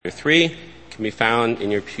3 can be found in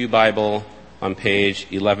your Pew Bible on page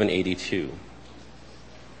 1182.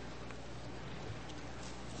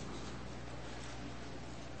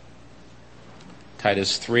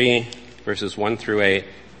 Titus 3, verses 1 through 8,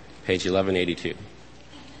 page 1182.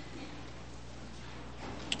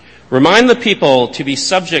 Remind the people to be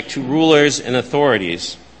subject to rulers and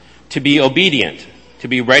authorities, to be obedient, to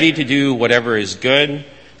be ready to do whatever is good,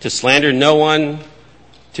 to slander no one,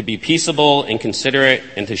 to be peaceable and considerate,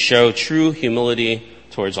 and to show true humility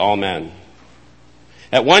towards all men.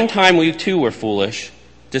 At one time we too were foolish,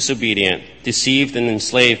 disobedient, deceived and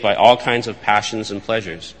enslaved by all kinds of passions and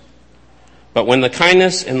pleasures. But when the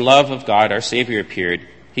kindness and love of God our Savior appeared,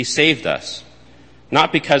 He saved us,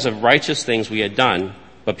 not because of righteous things we had done,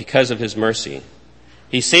 but because of His mercy.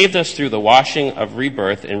 He saved us through the washing of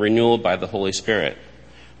rebirth and renewal by the Holy Spirit,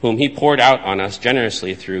 whom He poured out on us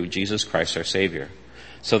generously through Jesus Christ our Savior,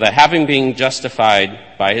 so that having been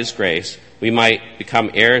justified by His grace, we might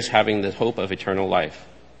become heirs having the hope of eternal life.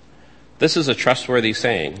 This is a trustworthy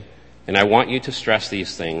saying, and I want you to stress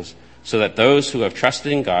these things, so that those who have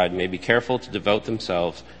trusted in God may be careful to devote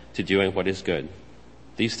themselves to doing what is good.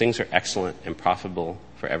 These things are excellent and profitable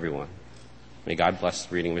for everyone. May God bless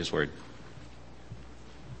the reading of His word.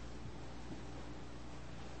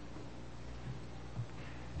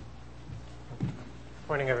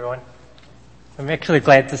 Morning, everyone. I'm actually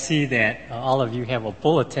glad to see that all of you have a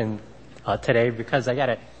bulletin today, because I got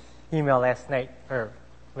an email last night, or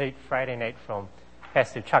late Friday night, from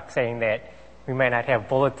Pastor Chuck saying that we might not have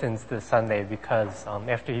bulletins this Sunday because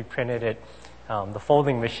after he printed it, the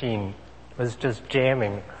folding machine was just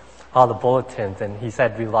jamming all the bulletins, and he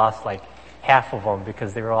said we lost like half of them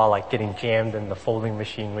because they were all like getting jammed in the folding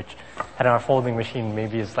machine, which I don't know, our folding machine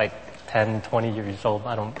maybe is like 10, 20 years old.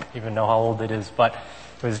 I don't even know how old it is, but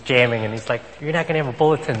it was jamming, and he's like, you're not going to have a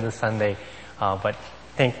bulletin this Sunday. But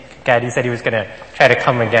thank God, he said he was going to try to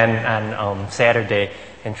come again on Saturday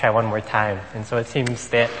and try one more time. And so it seems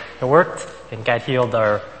that it worked, and God healed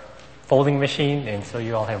our folding machine, and so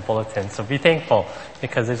you all have bulletins. So be thankful,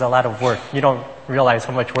 because there's a lot of work. You don't realize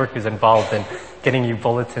how much work is involved in getting you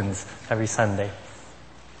bulletins every Sunday.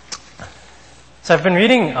 So I've been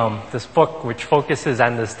reading this book, which focuses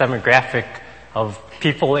on this demographic of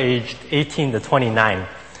people aged 18 to 29.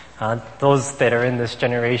 Those that are in this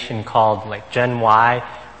generation called like Gen Y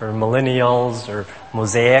or millennials or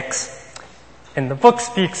mosaics. And the book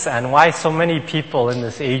speaks on why so many people in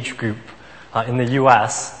this age group in the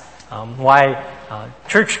U.S., why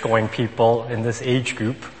church-going people in this age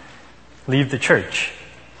group leave the church.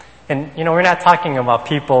 And, you know, we're not talking about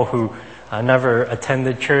people who never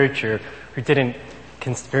attended church or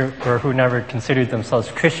who never considered themselves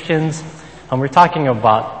Christians. We're talking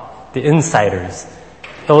about the insiders,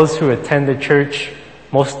 those who attended church.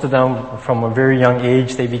 Most of them, from a very young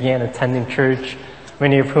age, they began attending church,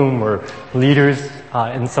 many of whom were leaders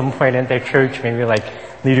in some point in their church, maybe like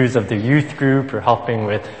leaders of their youth group or helping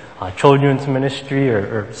with children's ministry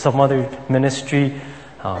or some other ministry.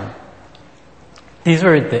 These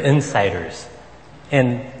were the insiders.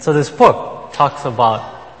 And so this book talks about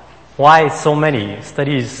why so many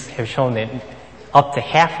studies have shown that up to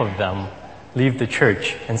half of them leave the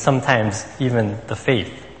church, and sometimes even the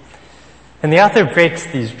faith. And the author breaks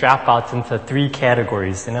these dropouts into 3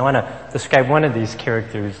 categories, and I want to describe one of these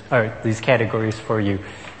these categories for you.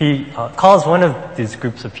 He calls one of these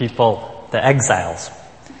groups of people the exiles.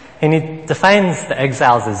 And he defines the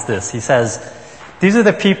exiles as this. He says, these are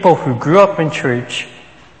the people who grew up in church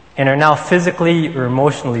and are now physically or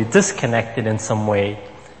emotionally disconnected in some way,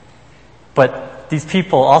 but these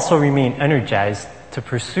people also remain energized to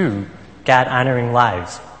pursue God-honoring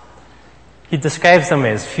lives. He describes them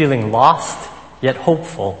as feeling lost, yet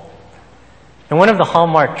hopeful. And one of the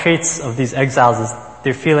hallmark traits of these exiles is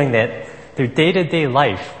they're feeling that their day-to-day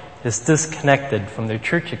life is disconnected from their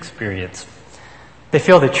church experience. They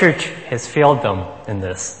feel the church has failed them in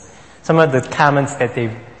this. Some of the comments that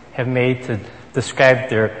they have made to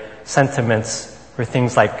describe their sentiments were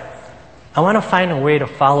things like, I want to find a way to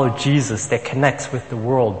follow Jesus that connects with the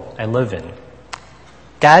world I live in.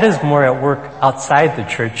 God is more at work outside the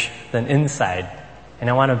church than inside, and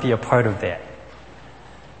I want to be a part of that.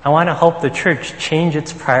 I want to help the church change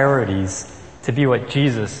its priorities to be what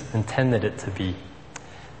Jesus intended it to be.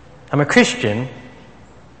 I'm a Christian,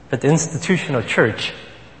 but the institutional church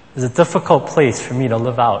is a difficult place for me to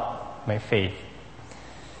live out my faith.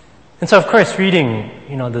 And so, of course, reading,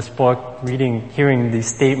 this book, hearing these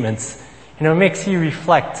statements, it makes you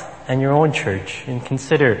reflect on your own church and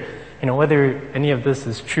consider whether any of this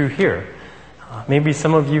is true here. Maybe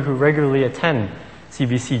some of you who regularly attend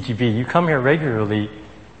CBCGB, you come here regularly,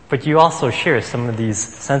 but you also share some of these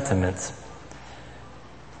sentiments.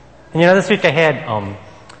 And this week I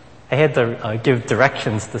had to give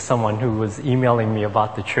directions to someone who was emailing me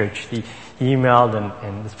about the church. He emailed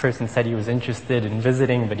and this person said he was interested in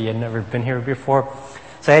visiting, but he had never been here before.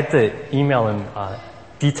 So I had to email him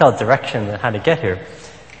detailed directions on how to get here.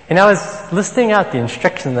 And I was listing out the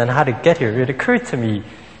instructions on how to get here. It occurred to me,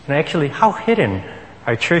 actually how hidden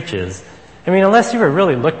our church is. Unless you were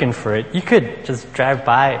really looking for it, you could just drive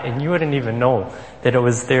by and you wouldn't even know that it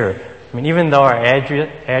was there. Even though our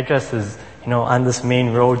address is, on this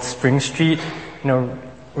main road, Spring Street,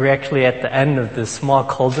 we're actually at the end of this small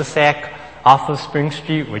cul-de-sac off of Spring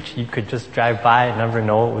Street, which you could just drive by and never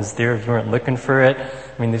know it was there if you weren't looking for it.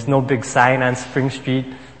 There's no big sign on Spring Street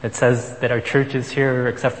that says that our church is here,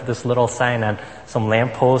 except for this little sign on some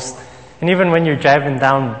lamppost. And even when you're driving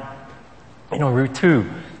down, Route 2,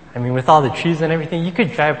 with all the trees and everything, you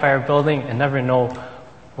could drive by our building and never know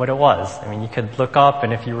what it was. You could look up,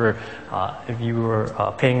 and if you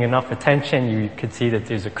were paying enough attention, you could see that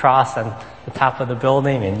there's a cross on the top of the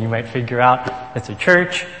building, and you might figure out it's a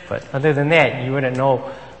church. But other than that, you wouldn't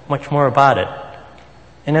know much more about it.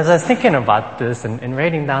 And as I was thinking about this and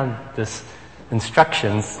writing down this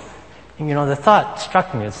instructions, the thought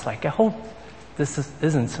struck me. It's like, I hope this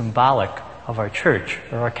isn't symbolic of our church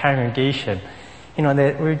or our congregation.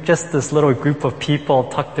 That we're just this little group of people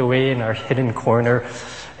tucked away in our hidden corner.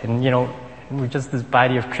 And, we're just this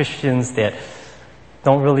body of Christians that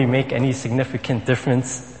don't really make any significant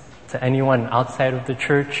difference to anyone outside of the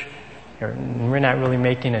church. We're not really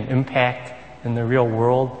making an impact in the real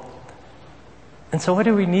world. And so what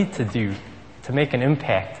do we need to do to make an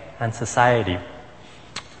impact on society?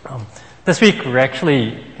 This week we're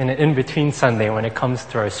actually in an in-between Sunday when it comes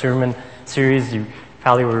to our sermon series. You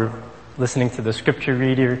probably were listening to the scripture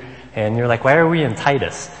reader and you're like, why are we in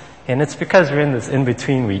Titus? And it's because we're in this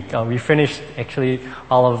in-between week. We finished actually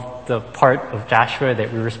all of the part of Joshua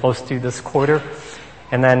that we were supposed to this quarter.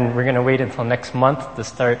 And then we're going to wait until next month to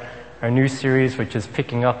start our new series, which is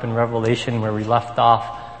picking up in Revelation where we left off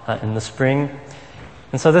in the spring.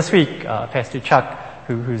 And so this week, Pastor Chuck,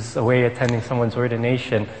 who's away attending someone's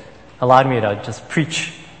ordination, allowed me to just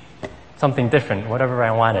preach something different, whatever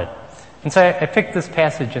I wanted. And so I picked this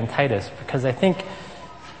passage in Titus because I think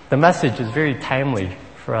the message is very timely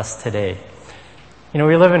for us today.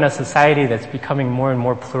 We live in a society that's becoming more and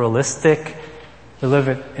more pluralistic. We live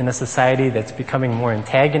in a society that's becoming more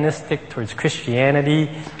antagonistic towards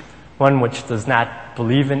Christianity, one which does not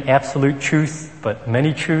believe in absolute truth, but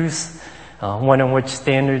many truths, one in which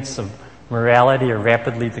standards of morality are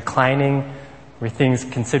rapidly declining, where things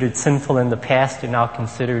considered sinful in the past are now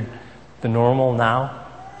considered the normal now.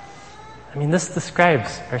 This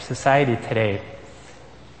describes our society today.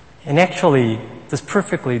 And actually, this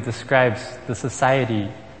perfectly describes the society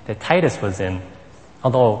that Titus was in,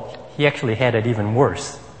 although he actually had it even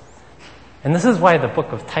worse. And this is why the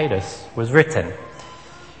book of Titus was written.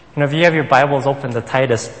 If you have your Bibles open to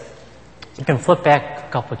Titus, you can flip back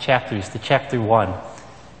a couple chapters to chapter 1.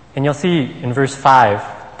 And you'll see in verse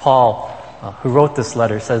 5, Paul, who wrote this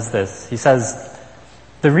letter, says this. He says,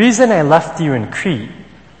 "The reason I left you in Crete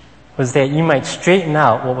was that you might straighten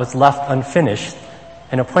out what was left unfinished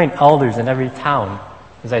and appoint elders in every town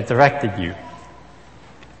as I directed you."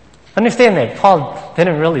 Understand that Paul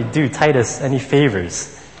didn't really do Titus any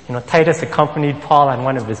favors. Titus accompanied Paul on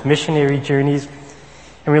one of his missionary journeys.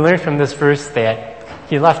 And we learn from this verse that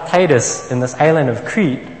he left Titus in this island of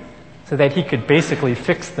Crete so that he could basically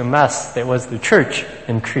fix the mess that was the church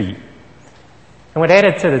in Crete. And what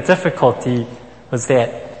added to the difficulty was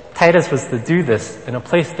that Titus was to do this in a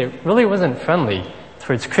place that really wasn't friendly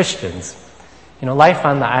towards Christians. Life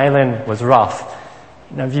on the island was rough.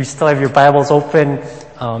 If you still have your Bibles open,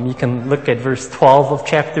 you can look at verse 12 of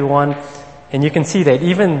chapter 1, and you can see that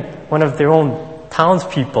even one of their own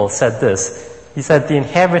townspeople said this. He said, "The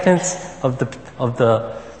inhabitants of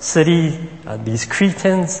the city, these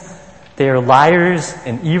Cretans, they are liars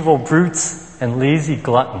and evil brutes and lazy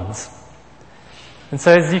gluttons." And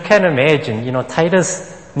so as you can imagine,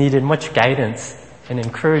 Titus needed much guidance and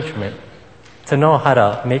encouragement to know how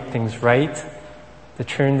to make things right, to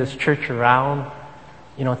turn this church around,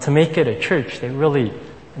 to make it a church that really,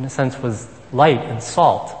 in a sense, was light and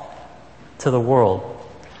salt to the world.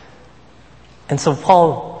 And so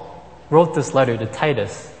Paul wrote this letter to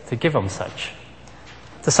Titus to give him such.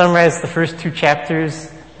 To summarize the first 2 chapters,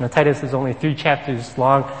 Titus is only 3 chapters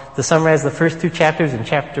long. To summarize the first 2 chapters in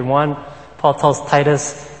chapter 1, Paul tells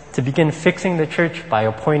Titus to begin fixing the church by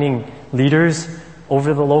appointing leaders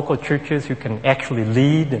over the local churches who can actually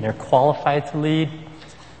lead and are qualified to lead.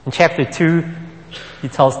 In chapter 2, he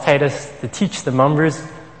tells Titus to teach the members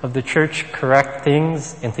of the church correct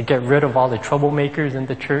things and to get rid of all the troublemakers in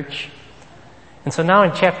the church. And so now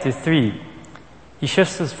in chapter 3, he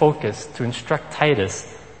shifts his focus to instruct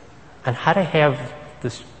Titus on how to have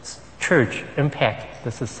this church impact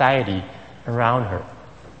the society around her.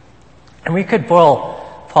 And we could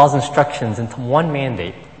boil Paul's instructions into one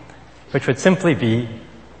mandate, which would simply be,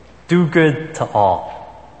 do good to all.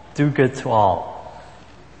 Do good to all.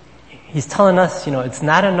 He's telling us, it's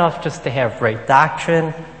not enough just to have right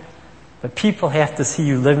doctrine, but people have to see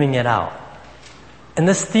you living it out. And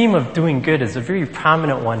this theme of doing good is a very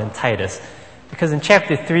prominent one in Titus, because in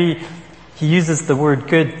chapter 3, he uses the word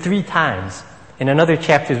good 3 times. In other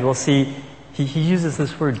chapters, we'll see he uses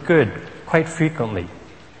this word good quite frequently.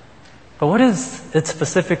 But what does it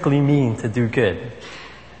specifically mean to do good?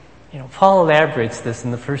 Paul elaborates this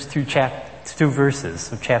in the first 2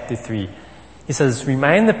 verses of chapter 3. He says,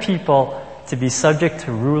 remind the people to be subject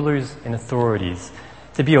to rulers and authorities,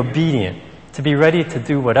 to be obedient, to be ready to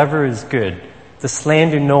do whatever is good, to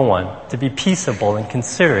slander no one, to be peaceable and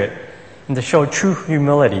considerate, and to show true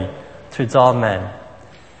humility towards all men.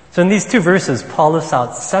 So in these 2 verses, Paul lists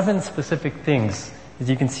out 7 specific things, as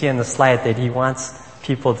you can see on the slide, that he wants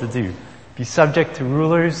people to do. Be subject to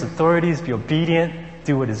rulers, authorities, be obedient,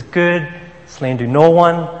 do what is good, slander no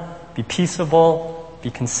one, be peaceable, be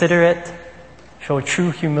considerate, show true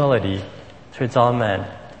humility towards all men.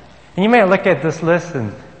 And you might look at this list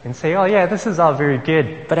and say, oh yeah, this is all very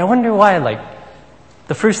good, but I wonder why,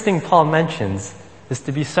 the first thing Paul mentions is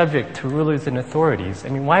to be subject to rulers and authorities.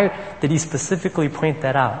 Why did he specifically point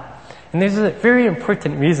that out? And there's a very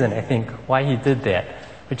important reason, I think, why he did that,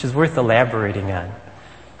 which is worth elaborating on.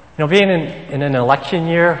 Being in an election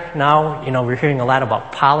year now, we're hearing a lot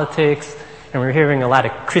about politics, and we're hearing a lot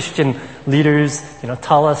of Christian leaders,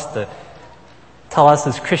 tell us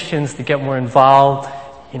as Christians to get more involved.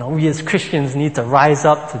 We as Christians need to rise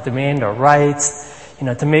up to demand our rights,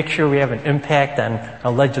 to make sure we have an impact on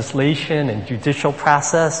our legislation and judicial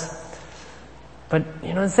process. But,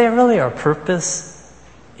 is that really our purpose?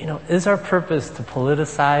 Is our purpose to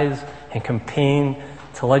politicize and campaign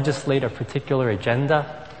to legislate a particular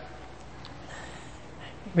agenda?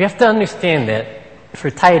 We have to understand that for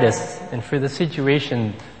Titus and for the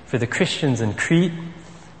situation for the Christians in Crete,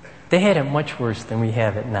 they had it much worse than we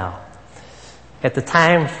have it now. At the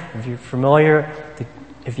time, if you're familiar,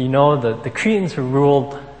 if you know, the Cretans were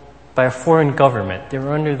ruled by a foreign government. They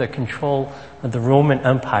were under the control of the Roman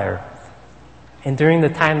Empire. And during the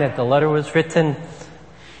time that the letter was written,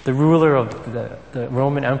 the ruler of the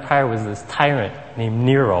Roman Empire was this tyrant named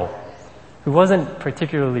Nero, who wasn't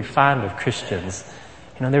particularly fond of Christians.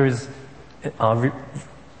 There was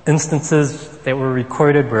instances that were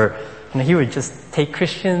recorded where he would just take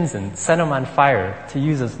Christians and set them on fire to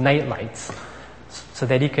use as night lights so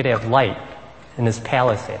that he could have light in his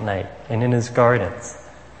palace at night and in his gardens.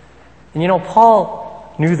 And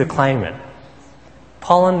Paul knew the climate.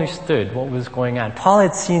 Paul understood what was going on. Paul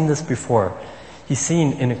had seen this before. He's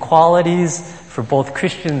seen inequalities for both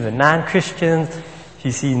Christians and non-Christians.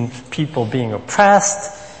 He's seen people being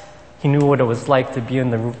oppressed. He knew what it was like to be in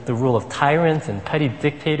the rule of tyrants and petty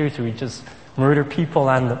dictators who would just murder people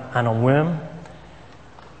on a whim.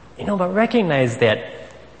 But recognize that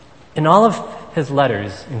in all of his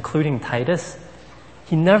letters, including Titus,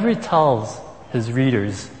 he never tells his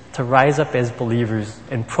readers to rise up as believers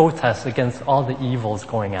and protest against all the evils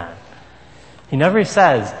going on. He never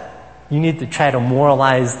says you need to try to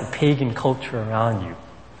moralize the pagan culture around you.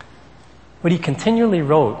 What he continually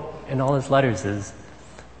wrote in all his letters is,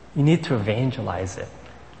 you need to evangelize it.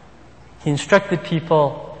 He instructed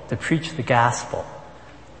people to preach the gospel,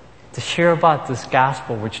 to share about this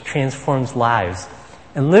gospel which transforms lives,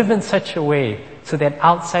 and live in such a way so that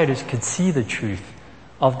outsiders could see the truth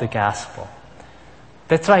of the gospel.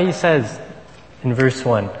 That's why he says in verse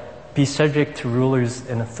 1, be subject to rulers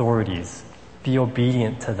and authorities. Be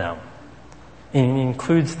obedient to them. And he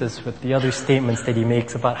includes this with the other statements that he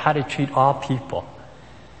makes about how to treat all people.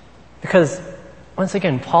 Because once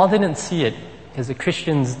again, Paul didn't see it as a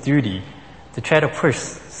Christian's duty to try to push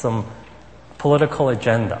some political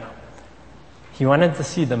agenda. He wanted to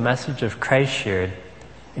see the message of Christ shared,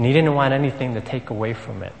 and he didn't want anything to take away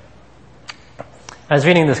from it. I was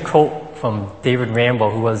reading this quote from David Rambo,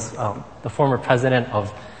 who was the former president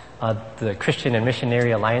of the Christian and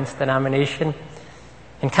Missionary Alliance denomination.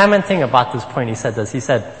 And commenting about this point, he said this. He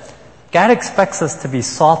said, God expects us to be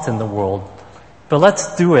salt in the world, but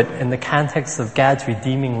let's do it in the context of God's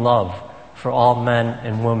redeeming love for all men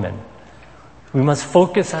and women. We must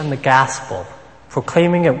focus on the gospel,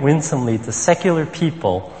 proclaiming it winsomely to secular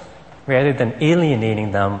people rather than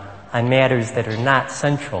alienating them on matters that are not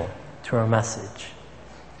central to our message.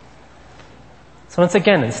 So once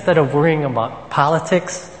again, instead of worrying about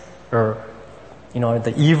politics or,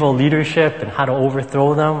 the evil leadership and how to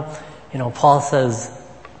overthrow them, Paul says,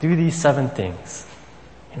 do these 7 things.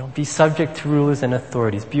 Be subject to rulers and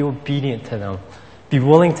authorities. Be obedient to them. Be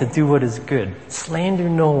willing to do what is good. Slander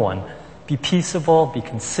no one. Be peaceable. Be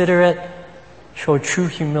considerate. Show true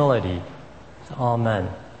humility to all men.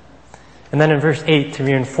 And then in verse 8, to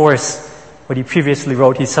reinforce what he previously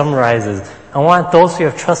wrote, he summarizes, I want those who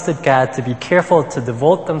have trusted God to be careful to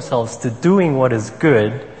devote themselves to doing what is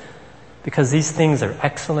good, because these things are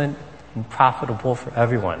excellent and profitable for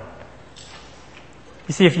everyone.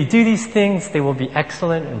 You see, if you do these things, they will be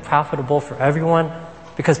excellent and profitable for everyone,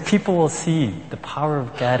 because people will see the power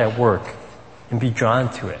of God at work and be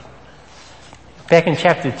drawn to it. Back in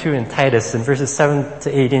chapter 2 in Titus, in verses 7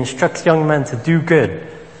 to 8, he instructs young men to do good,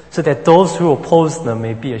 so that those who oppose them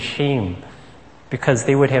may be ashamed, because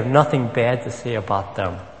they would have nothing bad to say about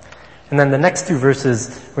them. And then the next 2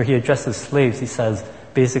 verses where he addresses slaves, he says,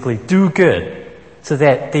 basically, do good, so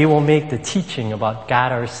that they will make the teaching about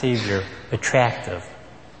God our Savior attractive.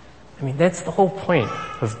 That's the whole point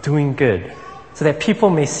of doing good, so that people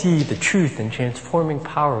may see the truth and transforming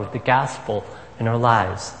power of the gospel in our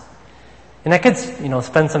lives. And I could,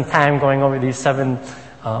 spend some time going over these 7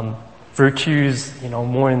 virtues,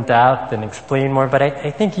 more in depth and explain more, but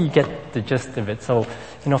I think you get the gist of it. So,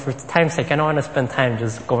 for time's sake, I don't want to spend time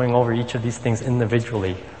just going over each of these things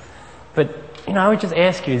individually. But, I would just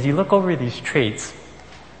ask you, as you look over these traits,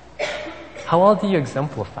 how well do you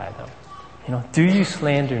exemplify them? Do you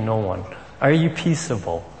slander no one? Are you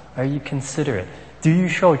peaceable? Are you considerate? Do you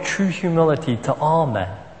show true humility to all men?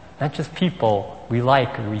 Not just people we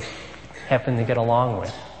like or we happen to get along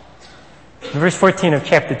with. In verse 14 of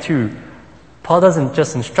chapter 2, Paul doesn't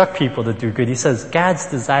just instruct people to do good. He says God's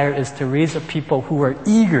desire is to raise up people who are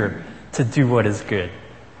eager to do what is good.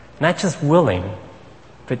 Not just willing,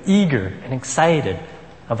 but eager and excited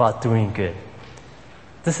about doing good.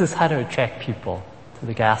 This is how to attract people to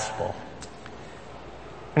the gospel.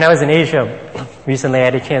 When I was in Asia recently, I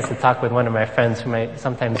had a chance to talk with one of my friends whom I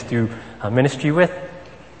sometimes do ministry with.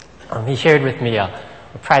 He shared with me a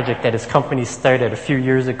project that his company started a few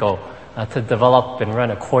years ago to develop and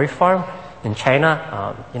run a koi farm in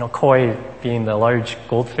China. Koi being the large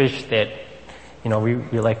goldfish that,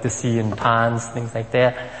 we like to see in ponds, things like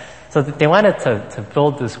that. So they wanted to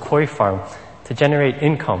build this koi farm to generate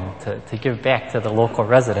income, to give back to the local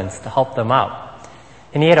residents, to help them out.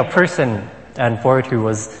 And he had a person on board who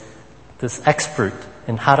was this expert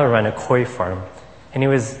in how to run a koi farm. And he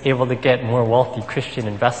was able to get more wealthy Christian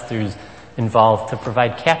investors involved to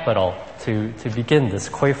provide capital to begin this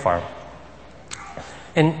koi farm.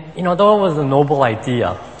 And, though it was a noble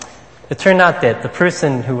idea, it turned out that the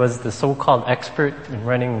person who was the so-called expert in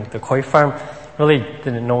running the koi farm really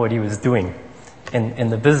didn't know what he was doing.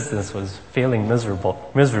 And the business was failing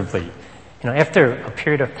miserably. After a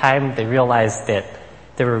period of time, they realized that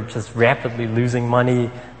they were just rapidly losing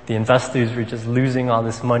money. The investors were just losing all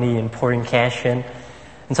this money and pouring cash in.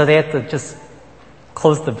 And so they had to just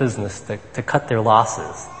close the business to cut their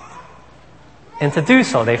losses. And to do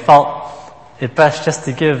so, they felt it best just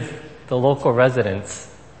to give the local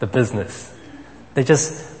residents the business. They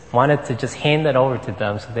just wanted to just hand it over to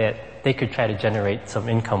them so that they could try to generate some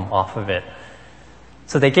income off of it.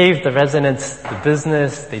 So they gave the residents the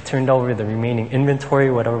business. They turned over the remaining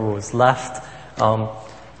inventory, whatever was left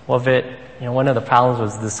of it. One of the problems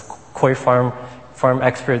was this koi farm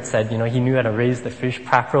expert said, he knew how to raise the fish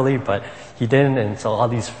properly, but he didn't, and so all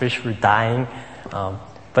these fish were dying.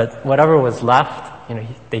 But whatever was left,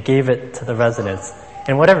 they gave it to the residents.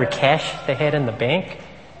 And whatever cash they had in the bank,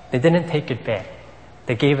 they didn't take it back.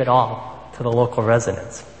 They gave it all to the local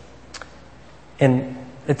residents. And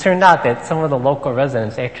it turned out that some of the local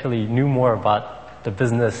residents actually knew more about the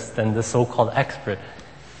business than the so-called expert.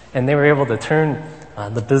 And they were able to turn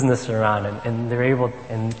the business around, and they're able,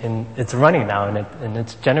 and it's running now, and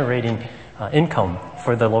it's generating income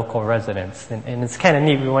for the local residents. And it's kind of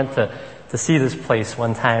neat. We went to see this place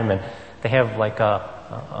one time, and they have like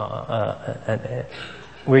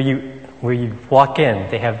where you walk in,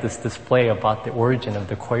 they have this display about the origin of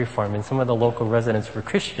the koi farm, and some of the local residents were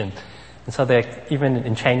Christian. And so even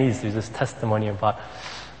in Chinese, there's this testimony about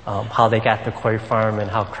how they got the koi farm and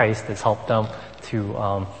how Christ has helped them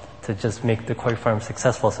to just make the koi farm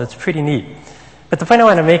successful. So it's pretty neat. But the point I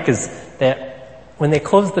want to make is that when they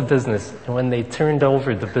closed the business and when they turned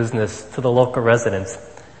over the business to the local residents,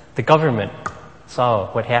 the government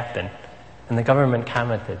saw what happened. And the government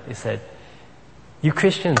commented. They said, "You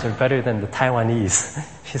Christians are better than the Taiwanese."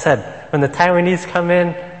 She said, when the Taiwanese come in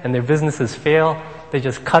and their businesses fail, they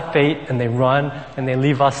just cut bait and they run and they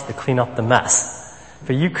leave us to clean up the mess.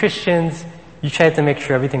 But you Christians, you tried to make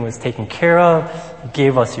sure everything was taken care of. You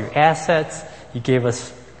gave us your assets. You gave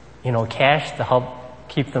us, cash to help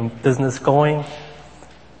keep the business going.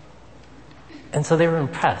 And so they were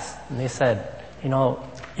impressed. And they said,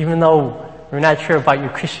 even though we're not sure about your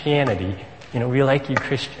Christianity, we like you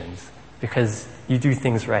Christians because you do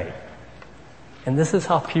things right. And this is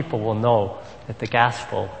how people will know that the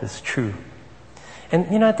gospel is true. And,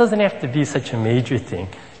 it doesn't have to be such a major thing.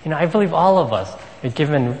 I believe all of us are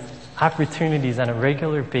given opportunities on a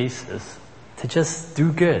regular basis to just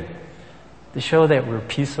do good, to show that we're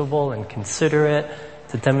peaceable and considerate,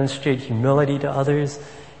 to demonstrate humility to others.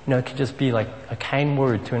 It could just be like a kind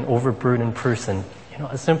word to an overburdened person.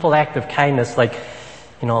 A simple act of kindness like,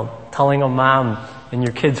 telling a mom in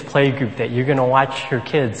your kids' play group that you're going to watch her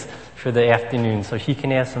kids for the afternoon so he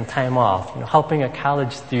can have some time off. Helping a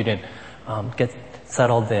college student get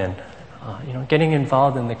settled in. Getting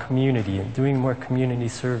involved in the community and doing more community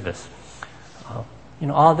service.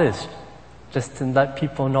 All this just to let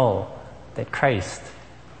people know that Christ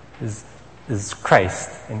is Christ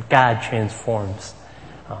and God transforms.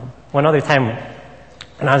 One other time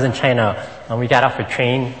when I was in China, we got off a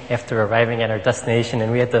train after arriving at our destination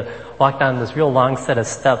and we had to walk down this real long set of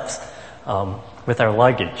steps with our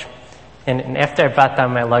luggage. And after I brought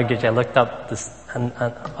down my luggage, I looked up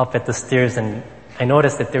up at the stairs and I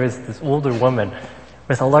noticed that there was this older woman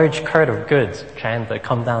with a large cart of goods trying to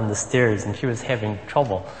come down the stairs and she was having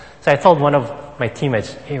trouble. So I told one of my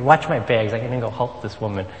teammates, hey, watch my bags. I'm going to go help this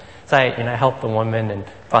woman. So I helped the woman and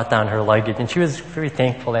brought down her luggage and she was very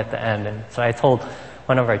thankful at the end. And so I told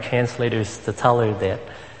one of our translators to tell her that,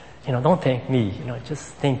 don't thank me,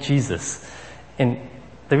 just thank Jesus. And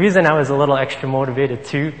the reason I was a little extra motivated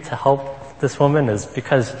too to help this woman is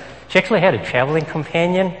because she actually had a traveling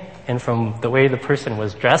companion. And from the way the person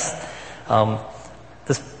was dressed,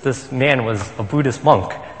 this man was a Buddhist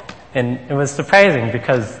monk. And it was surprising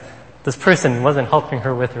because this person wasn't helping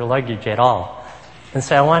her with her luggage at all. And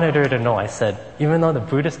so I wanted her to know, I said, even though the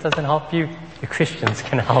Buddhist doesn't help you, the Christians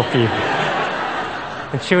can help you.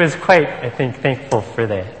 And she was quite, I think, thankful for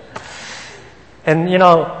that. And,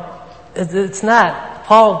 it's not,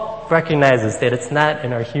 Paul recognizes that it's not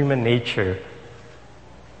in our human nature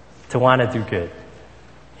to want to do good.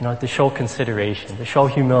 To show consideration, to show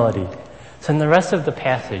humility. So in the rest of the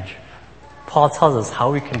passage, Paul tells us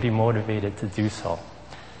how we can be motivated to do so.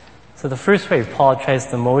 So the first way Paul tries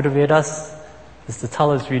to motivate us is to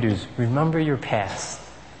tell his readers, remember your past.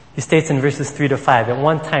 He states in verses 3-5, at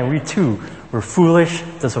one time we too were foolish,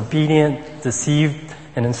 disobedient, deceived,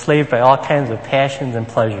 and enslaved by all kinds of passions and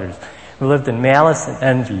pleasures. We lived in malice and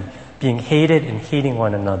envy, being hated and hating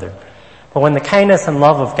one another. But when the kindness and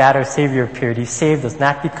love of God our Savior appeared, He saved us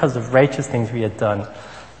not because of righteous things we had done,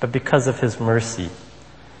 but because of His mercy.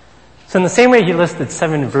 So in the same way He listed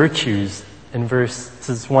 7 virtues in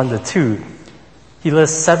verses 1-2, He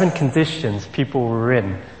lists 7 conditions people were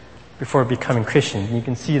in before becoming Christians. You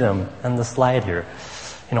can see them on the slide here.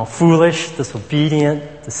 Foolish,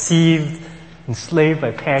 disobedient, deceived, enslaved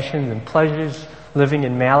by passions and pleasures, living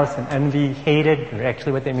in malice and envy, hated. And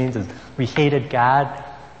actually what that means is we hated God.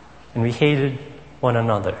 And we hated one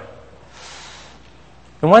another.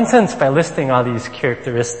 In one sense, by listing all these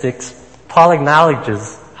characteristics, Paul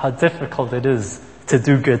acknowledges how difficult it is to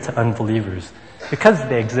do good to unbelievers because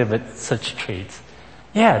they exhibit such traits.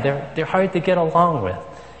 Yeah, they're hard to get along with.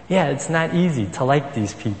 Yeah, it's not easy to like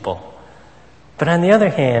these people. But on the other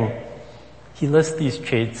hand, he lists these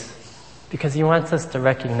traits because he wants us to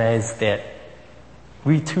recognize that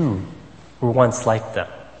we too were once like them.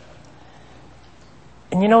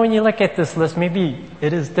 And when you look at this list, maybe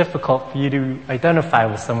it is difficult for you to identify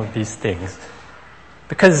with some of these things.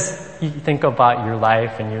 Because you think about your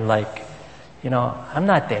life and you're like, I'm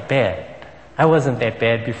not that bad. I wasn't that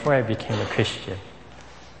bad before I became a Christian.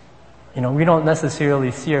 We don't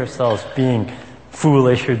necessarily see ourselves being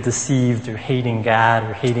foolish or deceived or hating God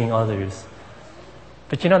or hating others.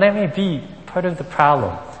 But that may be part of the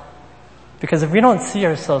problem. Because if we don't see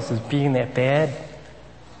ourselves as being that bad,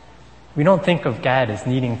 we don't think of God as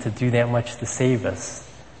needing to do that much to save us.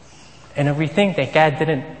 And if we think that God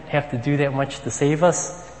didn't have to do that much to save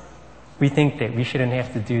us, we think that we shouldn't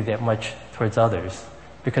have to do that much towards others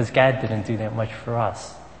because God didn't do that much for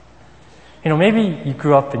us. Maybe you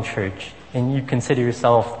grew up in church and you consider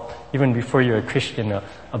yourself, even before you're a Christian,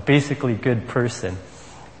 a basically good person.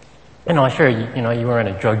 Sure, you weren't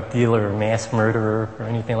a drug dealer or mass murderer or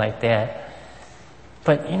anything like that.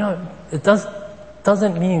 But, it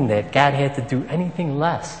doesn't mean that God had to do anything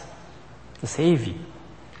less to save you.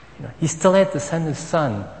 He still had to send His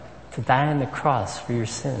Son to die on the cross for your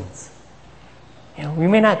sins. We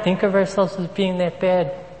may not think of ourselves as being that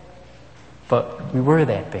bad, but we were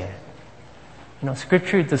that bad.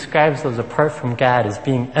 Scripture describes those apart from God as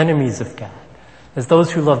being enemies of God, as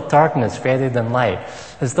those who love darkness rather than light,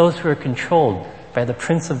 as those who are controlled by the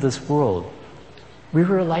prince of this world. We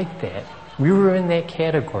were like that. We were in that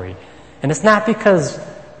category. And it's not because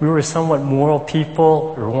we were somewhat moral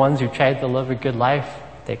people or ones who tried to live a good life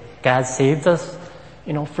that God saved us.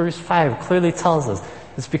 Verse 5 clearly tells us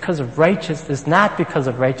it's not because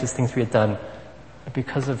of righteous things we had done, but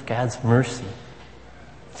because of God's mercy.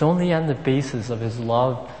 It's only on the basis of His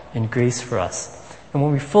love and grace for us. And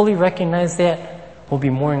when we fully recognize that, we'll be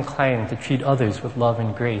more inclined to treat others with love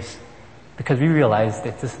and grace because we realize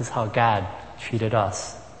that this is how God treated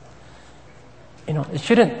us. It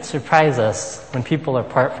shouldn't surprise us when people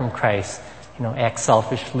apart from Christ, act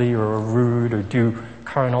selfishly or rude or do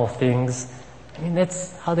carnal things.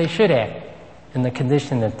 That's how they should act in the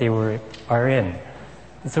condition that they are in.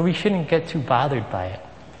 And so we shouldn't get too bothered by it.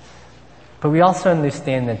 But we also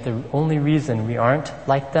understand that the only reason we aren't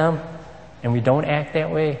like them and we don't act that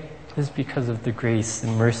way is because of the grace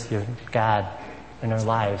and mercy of God in our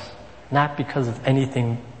lives, not because of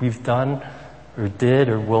anything we've done or did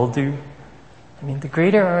or will do. The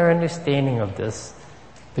greater our understanding of this,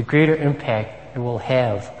 the greater impact it will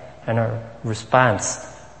have on our response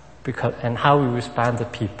and how we respond to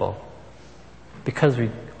people, because we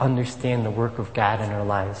understand the work of God in our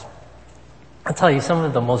lives. I'll tell you, some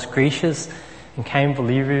of the most gracious and kind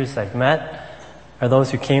believers I've met are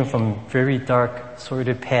those who came from very dark,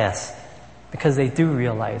 sordid pasts, because they do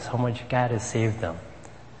realize how much God has saved them.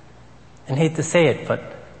 And I hate to say it, but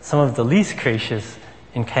some of the least gracious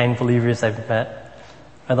and kind believers I've met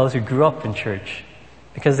are those who grew up in church,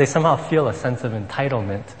 because they somehow feel a sense of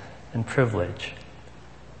entitlement and privilege.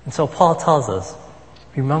 And so Paul tells us,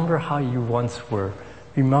 remember how you once were.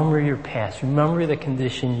 Remember your past. Remember the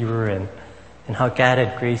condition you were in and how God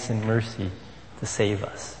had grace and mercy to save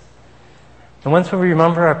us. And once we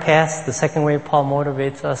remember our past, the second way Paul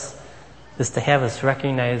motivates us is to have us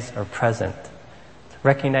recognize our present, to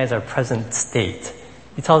recognize our present state.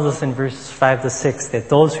 He tells us in verses 5 to 6 that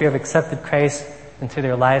those who have accepted Christ into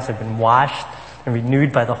their lives have been washed and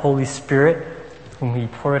renewed by the Holy Spirit, whom He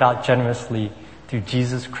poured out generously through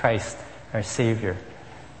Jesus Christ, our Savior.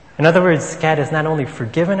 In other words, God has not only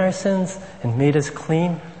forgiven our sins and made us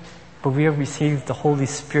clean, but we have received the Holy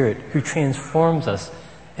Spirit who transforms us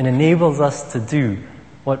and enables us to do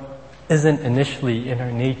what isn't initially in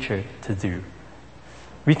our nature to do.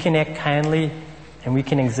 We can act kindly and we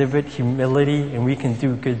can exhibit humility and we can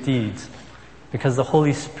do good deeds because the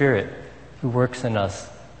Holy Spirit who works in us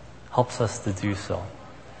helps us to do so.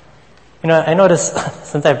 I noticed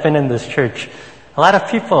since I've been in this church, a lot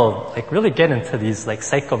of people really get into these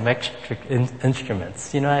psychometric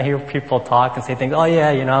instruments. I hear people talk and say things, I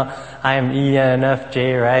am ENFJ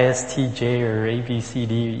or ISTJ or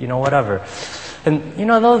ABCD, whatever. And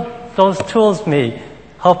those tools may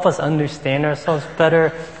help us understand ourselves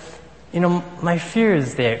better. My fear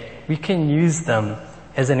is that we can use them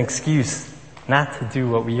as an excuse not to do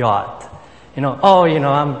what we ought. I'm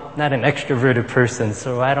not an extroverted person,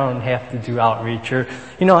 so I don't have to do outreach. Or,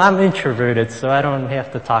 I'm introverted, so I don't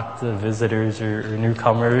have to talk to visitors or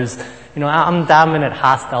newcomers. I'm dominant,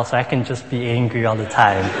 hostile, so I can just be angry all the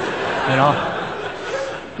time.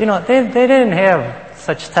 They didn't have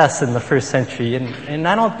such tests in the first century, and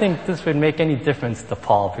I don't think this would make any difference to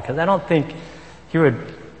Paul, because I don't think he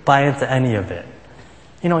would buy into any of it.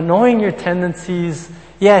 Knowing your tendencies,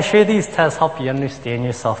 sure, these tests help you understand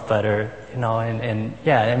yourself better,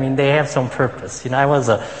 they have some purpose. I was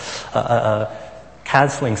a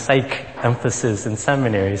counseling psych emphasis in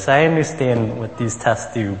seminary, so I understand what these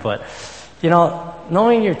tests do, but,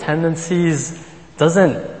 knowing your tendencies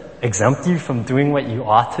doesn't exempt you from doing what you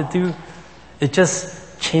ought to do. It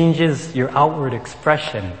just changes your outward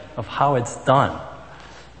expression of how it's done.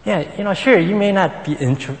 Sure, you may not be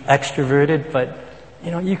extroverted, but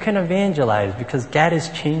you can evangelize because God has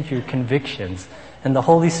changed your convictions and the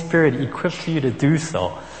Holy Spirit equips you to do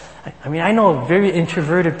so. I know very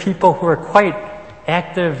introverted people who are quite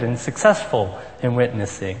active and successful in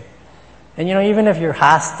witnessing. And even if you're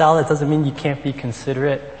hostile, it doesn't mean you can't be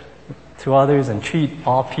considerate to others and treat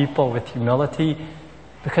all people with humility,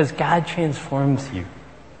 because God transforms you.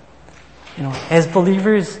 As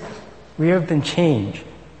believers, we have been changed.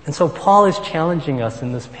 And so Paul is challenging us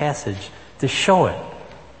in this passage to show it.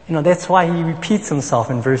 That's why he repeats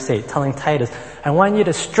himself in verse 8, telling Titus, I want you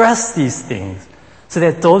to stress these things so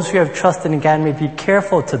that those who have trusted in God may be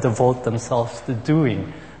careful to devote themselves to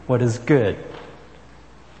doing what is good.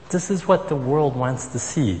 This is what the world wants to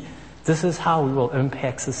see. This is how we will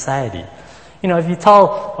impact society. If you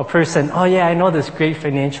tell a person, oh yeah, I know this great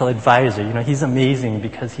financial advisor, he's amazing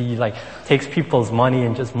because he takes people's money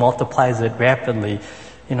and just multiplies it rapidly,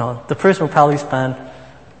 the person will probably respond,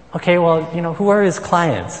 okay, well, who are his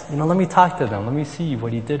clients? Let me talk to them. Let me see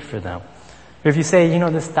what he did for them. Or if you say,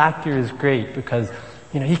 this doctor is great because,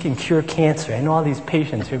 he can cure cancer. I know all these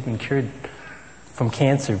patients who have been cured from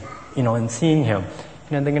cancer, and seeing him.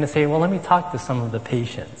 They're going to say, well, let me talk to some of the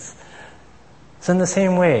patients. So in the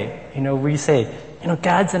same way, we say,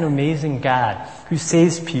 God's an amazing God who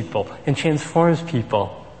saves people and transforms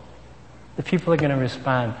people. The people are going to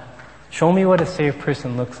respond, show me what a saved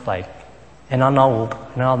person looks like, and I'll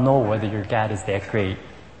know whether your God is that great,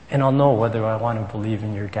 and I'll know whether I want to believe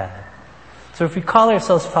in your God. So if we call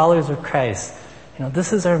ourselves followers of Christ,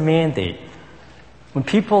 this is our mandate. When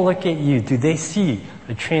people look at you, do they see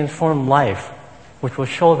a transformed life, which will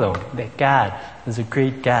show them that God is a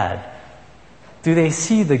great God? Do they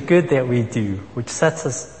see the good that we do, which sets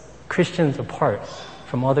us Christians apart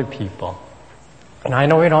from other people? And I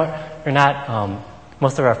know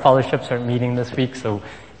most of our fellowships aren't meeting this week, so,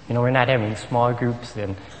 we're not having small groups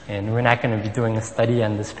and we're not going to be doing a study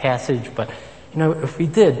on this passage, but, if we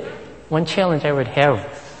did, one challenge I would have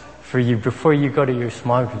for you before you go to your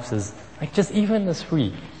small groups is, just even this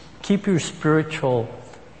week, keep your spiritual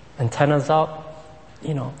antennas up,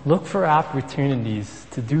 look for opportunities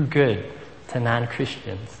to do good to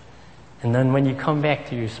non-Christians. And then when you come back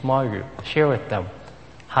to your small group, share with them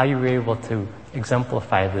how you were able to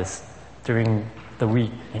exemplify this during the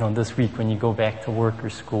week, this week when you go back to work or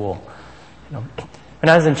school. When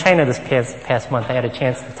I was in China this past month, I had a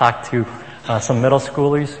chance to talk to some middle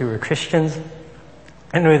schoolers who were Christians.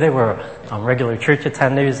 I knew they were regular church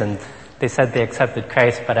attenders, and they said they accepted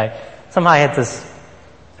Christ, but I somehow had this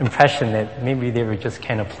impression that maybe they were just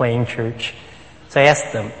kind of playing church. So I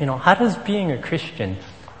asked them, how does being a Christian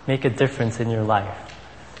make a difference in your life?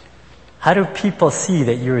 How do people see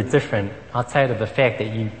that you're different outside of the fact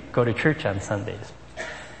that you go to church on Sundays?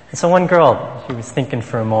 And so one girl, she was thinking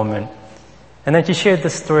for a moment, and then she shared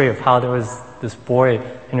this story of how there was this boy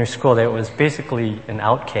in her school that was basically an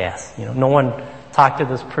outcast. No one talked to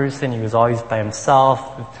this person. He was always by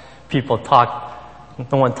himself.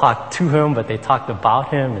 No one talked to him, but they talked about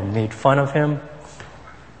him and made fun of him.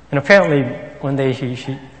 And apparently, one day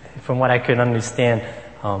she from what I could understand,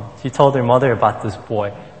 she told her mother about this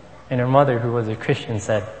boy. And her mother, who was a Christian,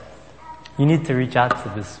 said, you need to reach out to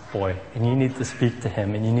this boy, and you need to speak to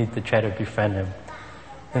him, and you need to try to befriend him.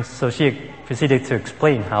 And so she proceeded to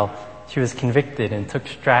explain how she was convicted and took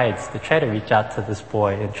strides to try to reach out to this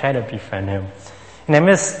boy and try to befriend him. And I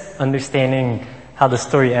miss understanding how the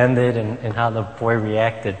story ended and how the boy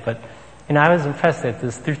reacted, but I was impressed that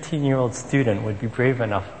this 13-year-old student would be brave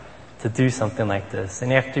enough to do something like this.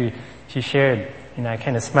 And after she shared, I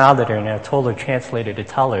kind of smiled at her and I told her translator to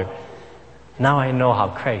tell her, now I know how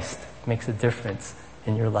Christ makes a difference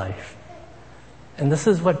in your life. And this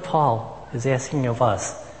is what Paul is asking of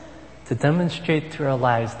us, to demonstrate through our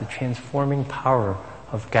lives the transforming power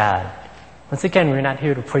of God. Once again, we're not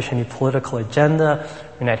here to push any political agenda.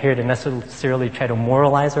 We're not here to necessarily try to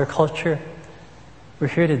moralize our culture. We're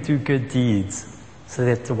here to do good deeds so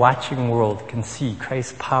that the watching world can see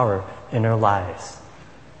Christ's power in our lives.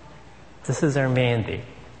 This is our mandate.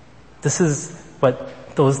 This is what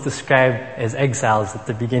those described as exiles at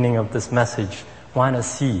the beginning of this message want to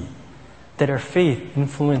see, that our faith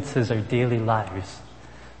influences our daily lives.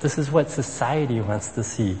 This is what society wants to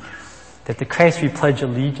see, that the Christ we pledge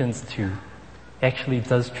allegiance to actually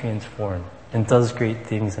does transform and does great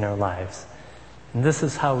things in our lives. And this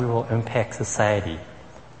is how we will impact society.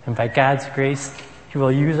 And by God's grace, He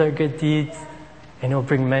will use our good deeds and He'll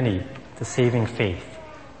bring many to saving faith.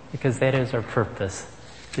 Because that is our purpose,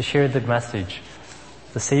 to share the message,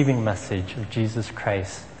 the saving message of Jesus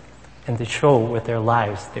Christ, and to show with our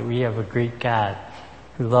lives that we have a great God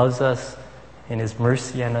who loves us and His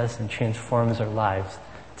mercy on us and transforms our lives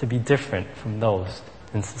to be different from those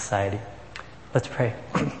in society. Let's pray.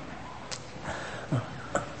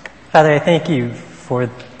 Father, I thank you for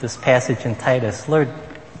this passage in Titus. Lord,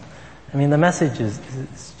 the message is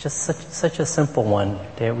just such a simple one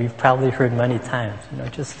that we've probably heard many times.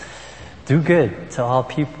 Just do good to all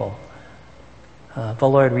people. But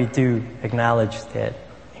Lord, we do acknowledge that,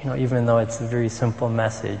 even though it's a very simple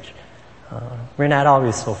message, we're not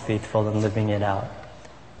always so faithful in living it out.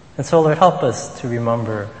 And so, Lord, help us to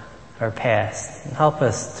remember our past, and help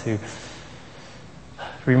us to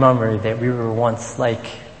remember that we were once like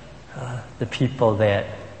the people that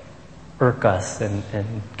irk us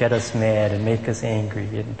and get us mad and make us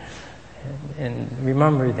angry, and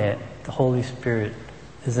remember that the Holy Spirit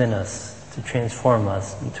is in us to transform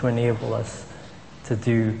us and to enable us to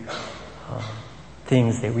do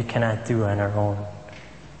things that we cannot do on our own.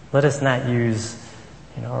 Let us not use,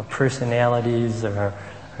 our personalities or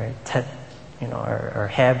our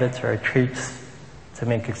habits or our traits to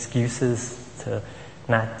make excuses to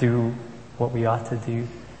not do what we ought to do.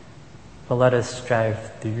 But let us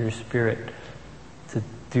strive through your Spirit to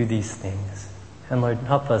do these things. And Lord,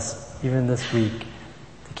 help us even this week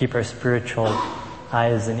to keep our spiritual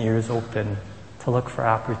eyes and ears open to look for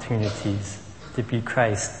opportunities to be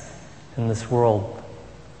Christ in this world,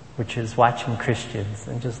 which is watching Christians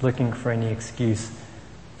and just looking for any excuse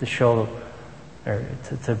to show or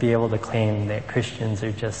to be able to claim that Christians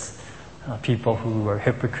are just people who are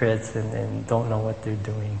hypocrites and don't know what they're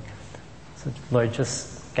doing. So Lord,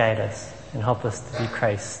 just guide us and help us to be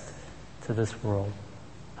Christ to this world.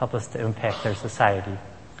 Help us to impact our society.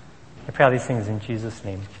 I pray all these things in Jesus'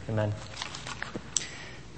 name. Amen.